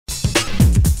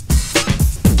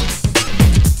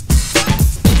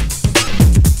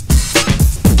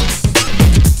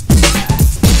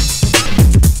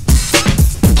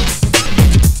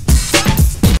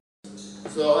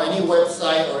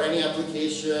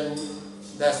application,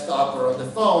 desktop or on the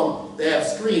phone, they have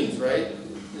screens, right?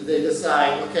 They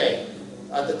decide, okay,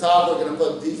 at the top we're going to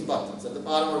put these buttons, at the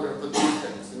bottom we're going to put these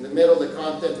things, in the middle the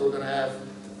content we're going to have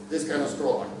this kind of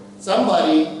scroll bar.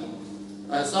 Somebody,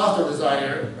 a software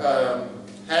designer,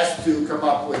 has to come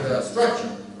up with a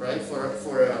structure, right,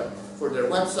 for their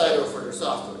website or for their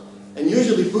software. And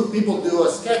usually people do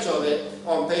a sketch of it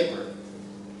on paper.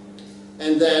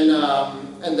 And then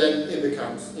it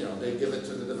becomes, you know, they give it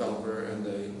to the developer and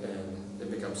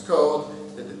it becomes code,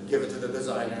 they give it to the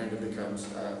designer and it becomes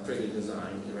pretty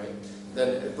design, right?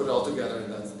 Then they put it all together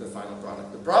and that's the final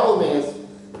product. The problem is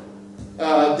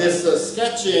this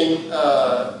sketching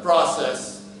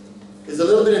process is a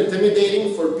little bit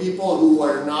intimidating for people who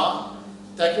are not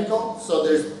technical. So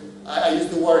I used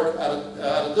to work at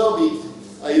Adobe.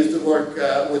 I used to work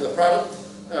with a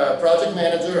project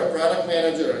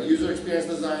manager, a user experience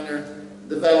designer,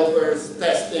 developers,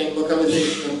 testing,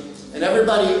 localization, and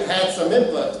everybody had some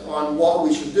input on what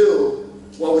we should do,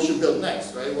 what we should build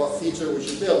next, right? What feature we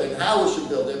should build and how we should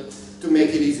build it to make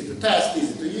it easy to test,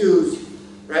 easy to use,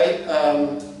 right?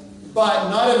 But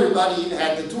not everybody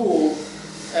had the tool,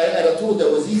 had a tool that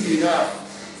was easy enough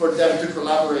for them to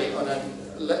collaborate on a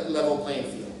level playing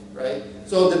field, right?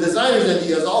 So the designer's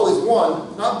ideas always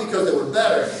won, not because they were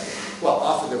better, well,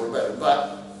 often they were better,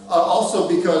 but also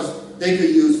because they could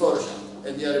use Photoshop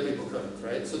and the other people couldn't,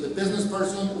 right? So the business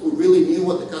person who really knew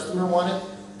what the customer wanted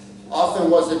often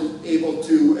wasn't able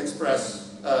to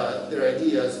express their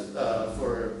ideas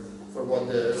for what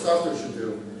the software should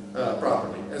do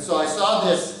properly. And so I saw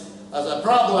this as a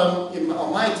problem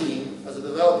on my team as a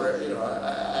developer. You know,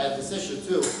 I had this issue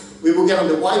too. We would get on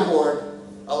the whiteboard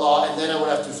a lot, and then I would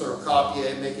have to sort of copy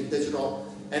it and make it digital.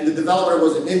 And the developer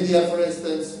was in India, for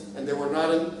instance, and they were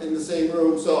not in the same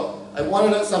room. So I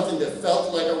wanted something that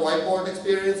felt like a whiteboard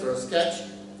experience or a sketch,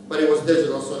 but it was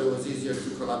digital, so it was easier to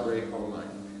collaborate online.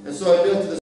 And so I built this